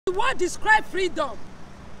The word describes freedom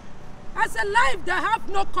as a life that have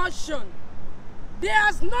no caution. There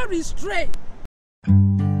is no restraint.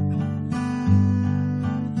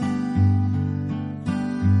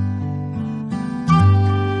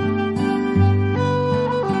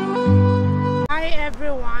 Hi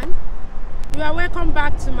everyone, you are welcome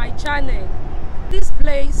back to my channel. This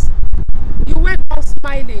place, you wake up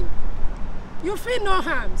smiling. You feel no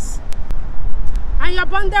harms, and your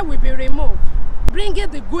bondage will be removed. Bringing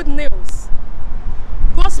the good news,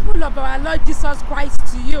 gospel of our Lord Jesus Christ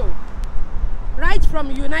to you, right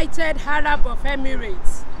from United Arab of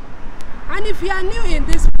Emirates. And if you are new in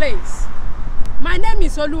this place, my name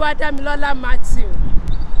is Oluwadamilola Matthew.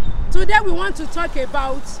 Today we want to talk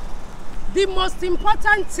about the most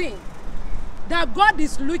important thing that God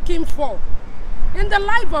is looking for in the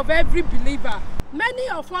life of every believer. Many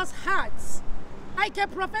of us hearts, like a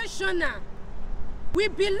professional, we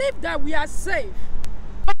believe that we are safe,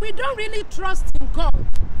 but we don't really trust in God.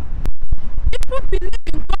 People believe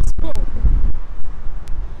in gospel,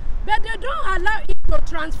 but they don't allow it to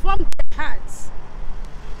transform their hearts.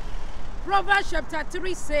 Proverbs chapter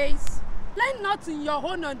 3 says, "Lean not in your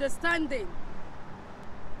own understanding.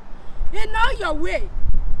 In all your way,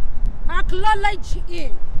 acknowledge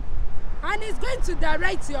Him, and He's going to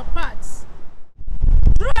direct your paths."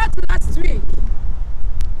 Throughout last week,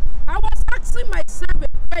 I was asking myself a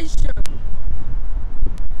question,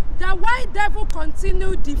 that why devil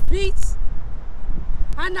continue defeat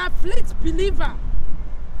and afflict believer.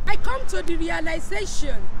 I come to the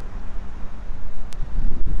realization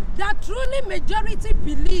that truly majority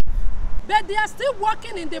believe, but they are still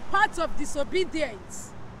walking in the path of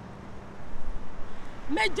disobedience.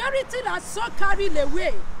 Majority are so carried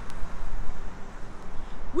away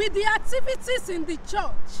with the activities in the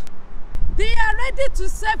church. They are ready to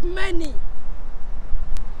save many,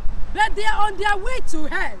 but they are on their way to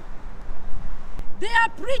hell. They are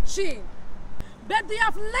preaching, but they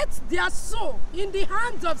have left their soul in the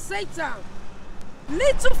hands of Satan.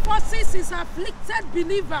 Little forces is afflicted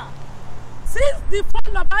believer. Since the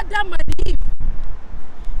fall of Adam and Eve,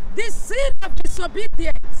 the sin of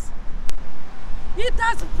disobedience, it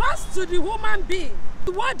has passed to the human being.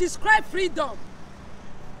 The word describes freedom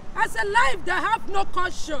as a life that have no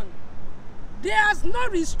caution. There is no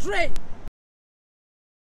restraint.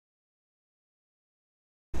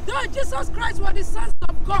 Though Jesus Christ was the Son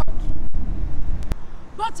of God,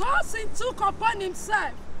 but all sin took upon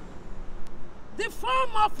himself the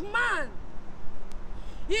form of man.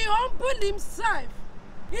 He humbled himself.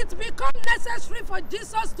 It became necessary for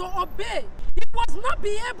Jesus to obey. He was not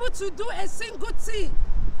be able to do a single thing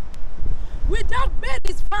without obeying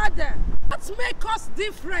his Father. What makes us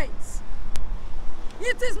different?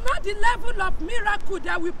 It is not the level of miracle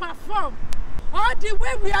that we perform or the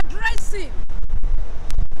way we are dressing.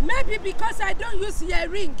 Maybe because I don't use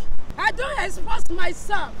earring, I don't expose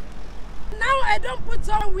myself. Now I don't put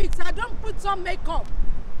on wigs, I don't put on makeup.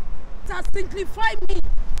 It has simplified me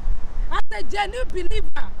as a genuine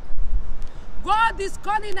believer. God is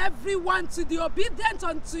calling everyone to be obedient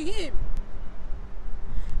unto Him.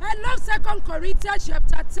 I love 2 Corinthians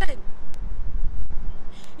chapter 10.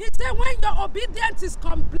 He said when your obedience is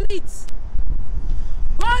complete,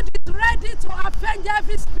 God is ready to avenge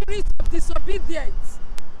every spirit of disobedience.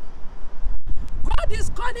 God is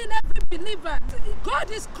calling every believer. God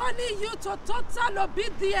is calling you to total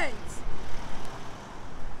obedience.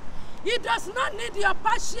 He does not need your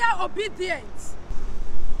partial obedience.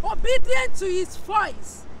 Obedient to His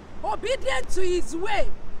voice. Obedient to His way.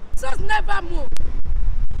 Jesus never moved.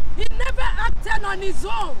 He never acted on His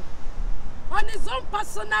own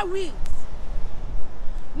personal wings.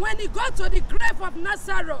 When He got to the grave of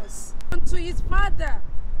Lazarus, unto His Father,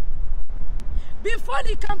 before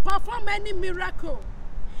He can perform any miracle,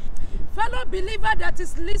 fellow believer that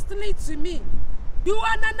is listening to me, you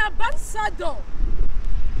are an ambassador,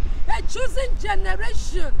 a chosen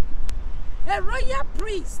generation, a royal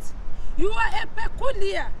priest. You are a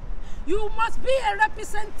peculiar. You must be a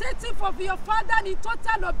representative of your Father in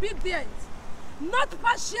total obedience, not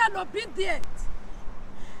partial obedience.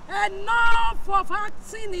 Enough of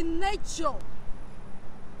acting in nature.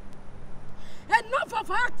 Enough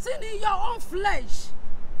of acting in your own flesh.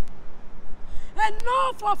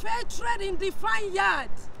 Enough of hatred in the vineyard.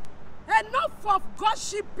 Enough of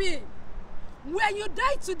gossiping. When you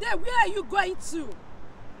die today, where are you going to?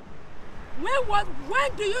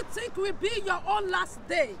 When do you think will be your own last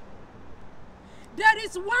day? There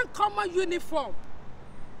is one common uniform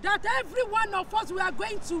that every one of us we are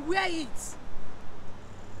going to wear it.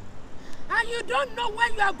 And you don't know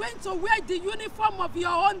when you are going to wear the uniform of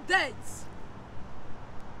your own death.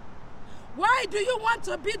 Why do you want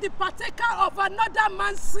to be the partaker of another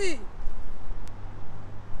man's sin?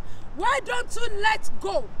 Why don't you let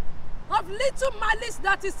go of little malice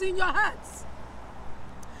that is in your hearts?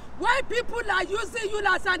 Why people are using you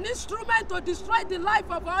as an instrument to destroy the life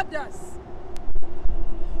of others?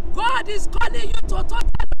 God is calling you to total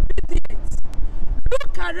obedience.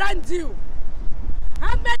 Look around you.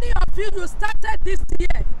 How many of you started this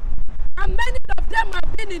year? And many of them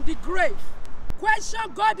have been in the grave. Question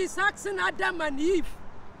God is asking Adam and Eve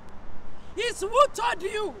is, who told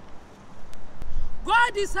you?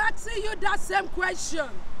 God is asking you that same question.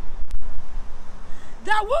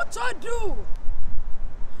 That who told you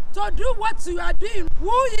to do what you are doing?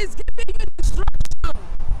 Who is giving you instruction?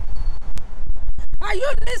 Are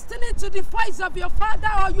you listening to the voice of your father,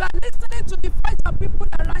 or you are listening to the voice of people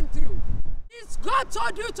around you? Is God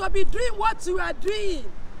told you to be doing what you are doing?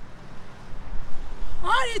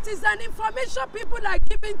 Or it is an information people are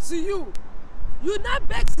giving to you. You now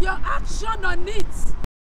base your action on it.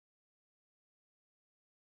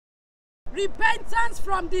 Repentance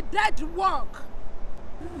from the dead work.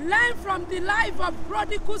 Learn from the life of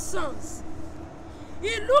prodigal sons.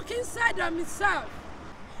 He looked inside of himself.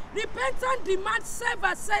 Repentance demands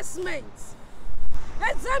self-assessment.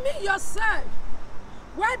 Examine yourself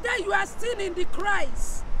whether you are still in the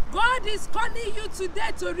Christ. God is calling you today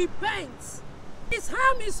to repent. His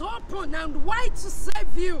arm is open and wide to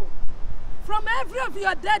save you from every of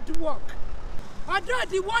your dead work. Although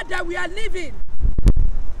the world that we are living,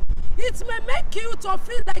 it may make you to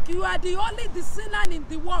feel like you are the only sinner in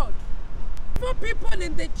the world. For people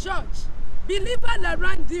in the church, believers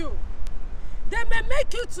around you, they may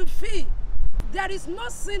make you to feel there is no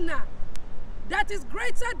sinner that is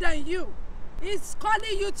greater than you. He's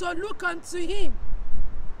calling you to look unto him.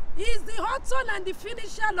 He is the author and the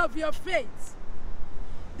finisher of your faith.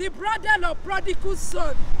 The brother of prodigal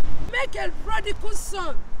son. Make a prodigal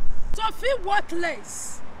son to feel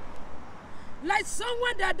worthless. Like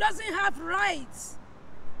someone that doesn't have rights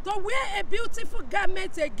to wear a beautiful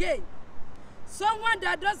garment again. Someone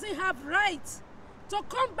that doesn't have rights to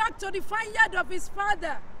come back to the vineyard of his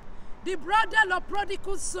father. The brother of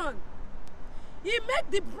prodigal son. He made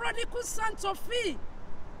the prodigal son to feel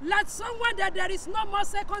like someone that there is no more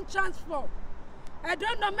second chance for. I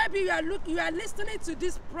don't know, maybe you are listening to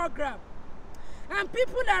this program, and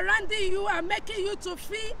people around you are making you to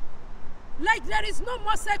feel like there is no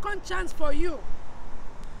more second chance for you.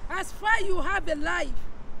 As far as you have a life,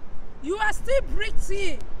 you are still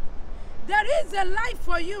breathing. There is a life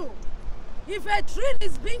for you. If a tree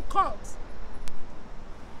is being cut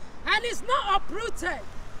and it's not uprooted,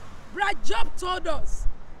 Brother Job told us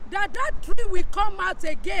that that tree will come out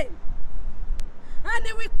again. And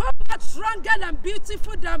it will come out stronger and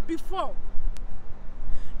beautiful than before.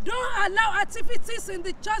 Don't allow activities in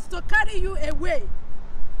the church to carry you away.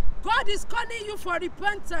 God is calling you for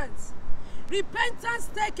repentance.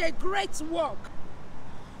 Repentance takes a great work.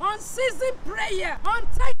 Unceasing prayer,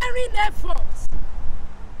 untiring efforts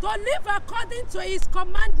to live according to his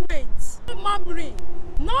commandments. No murmuring,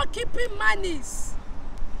 no keeping malice,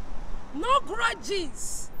 no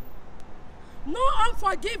grudges, no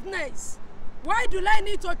unforgiveness. Why do I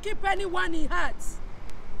need to keep anyone in heart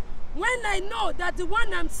when I know that the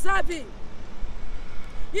one I'm serving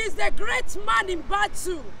is the great man in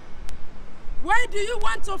battle? Why do you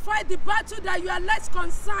want to fight the battle that you are less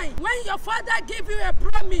concerned when your father gave you a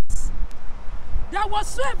promise that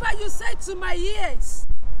whatsoever you say to my ears,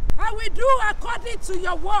 I will do according to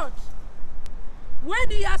your word?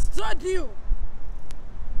 When he has told you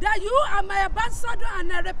that you are my ambassador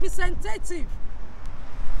and a representative,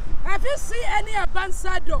 have you seen any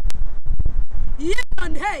ambassador here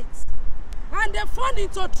on earth and they fall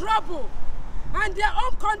into trouble and their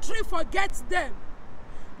own country forgets them?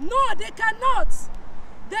 No, they cannot.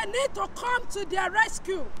 They need to come to their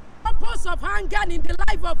rescue. The purpose of anger in the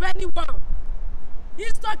life of anyone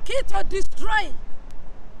is to kill, to destroy,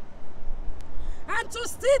 and to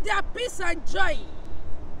steal their peace and joy.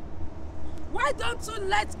 Why don't you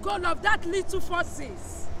let go of that little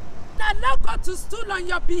forces? Allow God to stool on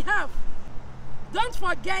your behalf. Don't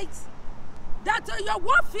forget that your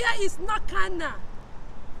warfare is not carnal,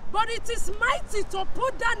 but it is mighty to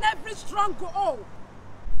put down every stronghold.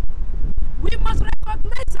 We must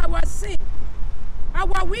recognize our sin,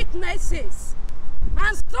 our weaknesses,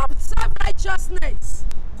 and stop self-righteousness.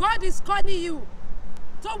 God is calling you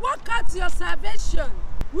to work out your salvation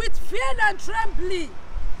with fear and trembling.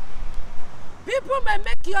 People may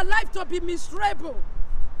make your life to be miserable,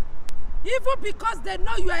 even because they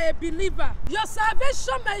know you are a believer. Your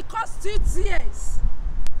salvation may cost you tears.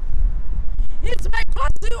 It may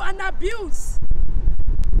cost you an abuse.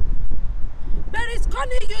 But he's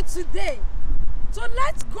calling you today to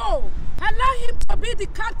let go. Allow him to be the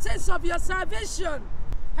captain of your salvation.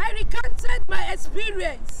 I recanted my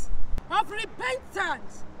experience of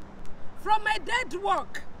repentance from my dead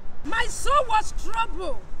work. My soul was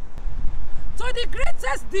troubled to the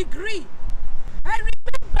greatest degree. I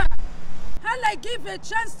remember how I give a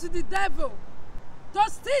chance to the devil to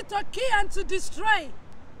steal, to kill, and to destroy.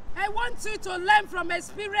 I want you to learn from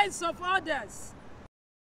experience of others.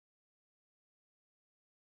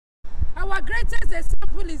 Our greatest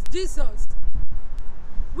example is Jesus.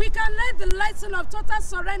 We can learn the lesson of total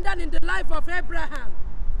surrender in the life of Abraham.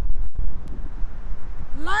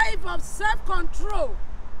 Life of self-control.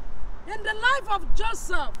 In the life of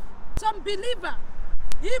Joseph, some believer,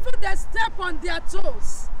 even they step on their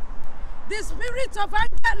toes. The spirit of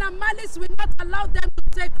anger and malice will not allow them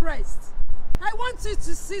to take rest. I want you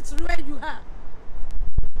to sit where you are.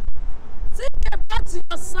 Think about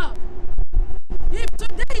yourself. If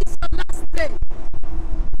today is your last day,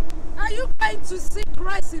 are you going to see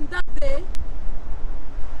Christ in that day?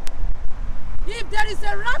 If there is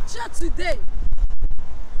a rapture today,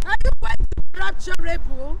 are you going to be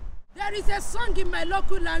rapturable? There is a song in my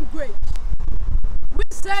local language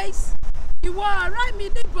which says, Ìwọ ará mi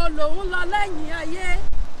níbo lòun lọ lẹ́yìn ayé,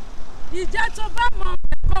 ìjà tó bá mọ̀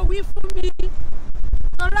ẹ̀kọ́ wí fún mi,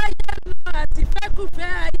 tọ́ra yẹ lọ àti fẹ́kùfẹ́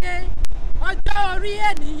ayé, ọjọ́ orí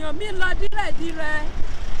ènìyàn mi lọ dírẹ̀dírẹ̀,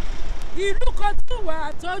 ìlú kan tún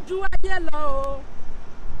wà tójú ayé lọ o,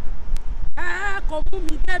 a kò mú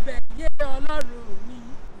mi débẹ̀ yé Ọlọ́run mi,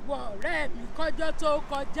 ìwọ ọ̀rẹ́ mi kọjọ́ tó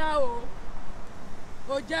kọjá o,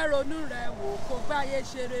 ó jẹ́ ronú rẹ̀ wò kó báyé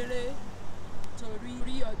ṣe rere. Torí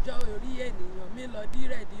rí ọjọ́ orí ènìyàn mi lọ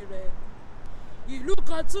dírẹ̀dírẹ̀, ìlú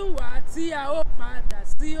kan tún wà tí a ó padà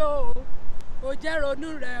sí o, ó jẹ́ ronú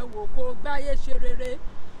rẹ̀ wò kó gbáyé ṣe rere.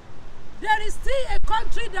 There is still a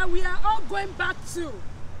country that we are all going back to.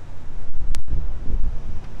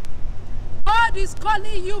 God is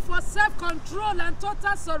calling you for self-control and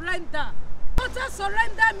total surrender. Total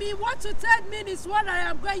surrender means what you tell me is what I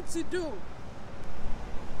am going to do.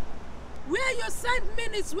 Where you send me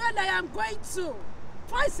is where I am going to.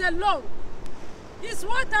 Voice alone is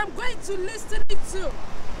what I'm going to listen to.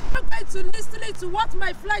 I'm not going to listen to what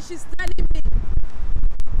my flesh is telling me.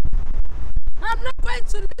 I'm not going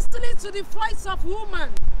to listen to the voice of woman,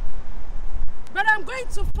 but I'm going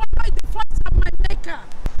to follow the voice of my Maker.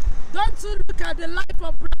 Don't you look at the life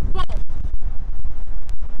of Brother Paul.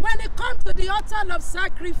 When it comes to the altar of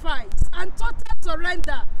sacrifice and total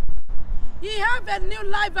surrender, he have a new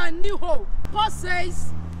life and new hope. Paul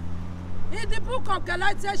says in the book of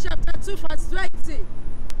Galatians chapter 2 verse 20,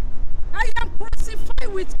 I am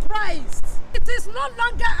crucified with Christ. It is no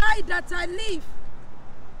longer I that I live,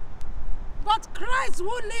 but Christ who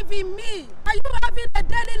live in me. Are you having a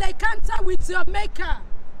daily encounter with your Maker?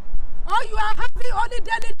 Or you are having only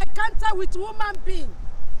daily encounter with human being?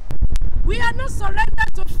 We are not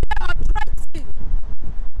surrendered to fear or threatening,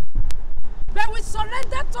 but we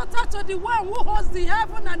surrender total to the one who holds the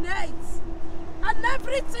heaven and earth and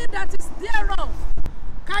everything that is thereof.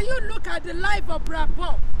 Can you look at the life of Brother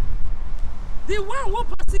Paul, the one who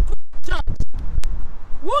persecuted the church,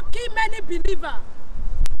 who killed many believers?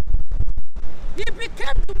 He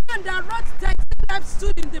became the one that wrote 13 times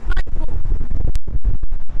stood in the Bible.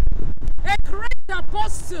 A great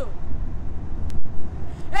apostle,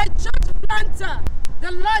 a church planter.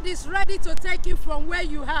 The Lord is ready to take you from where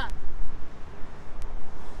you are,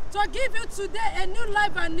 to give you today a new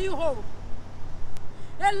life and new hope,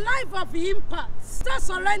 a life of impact. That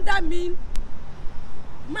surrender means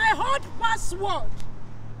my old password,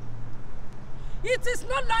 it is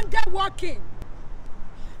no longer working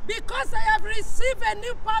because I have received a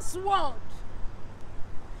new password.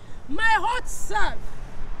 My old self,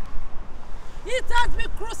 it has been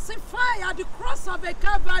crucified at the cross of a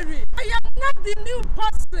Calvary. I am not the new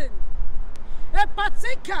person, a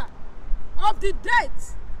partaker of the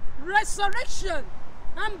death, resurrection,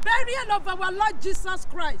 and burial of our Lord Jesus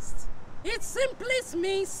Christ. It simply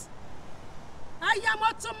means I am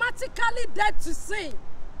automatically dead to sin.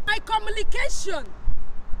 My communication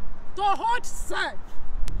to old self,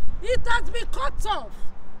 it has been cut off.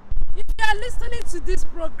 If you are listening to this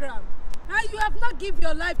program and you have not given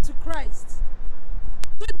your life to Christ,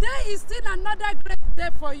 today is still another great day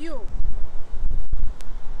for you.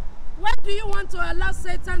 Why do you want to allow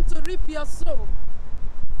Satan to reap your soul?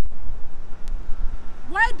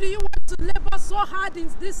 Why do you want to labor so hard in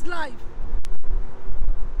this life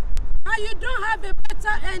and you don't have a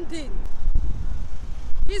better ending?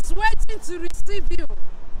 He's waiting to receive you.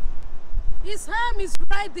 His arm is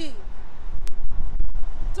ready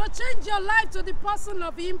to change your life to the person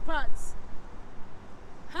of impact.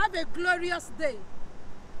 Have a glorious day.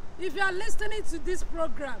 If you are listening to this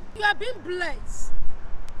program, you have been blessed.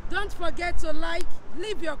 Don't forget to like,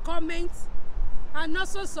 leave your comments, and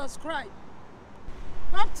also subscribe.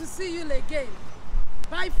 Hope to see you again.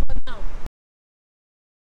 Bye for now.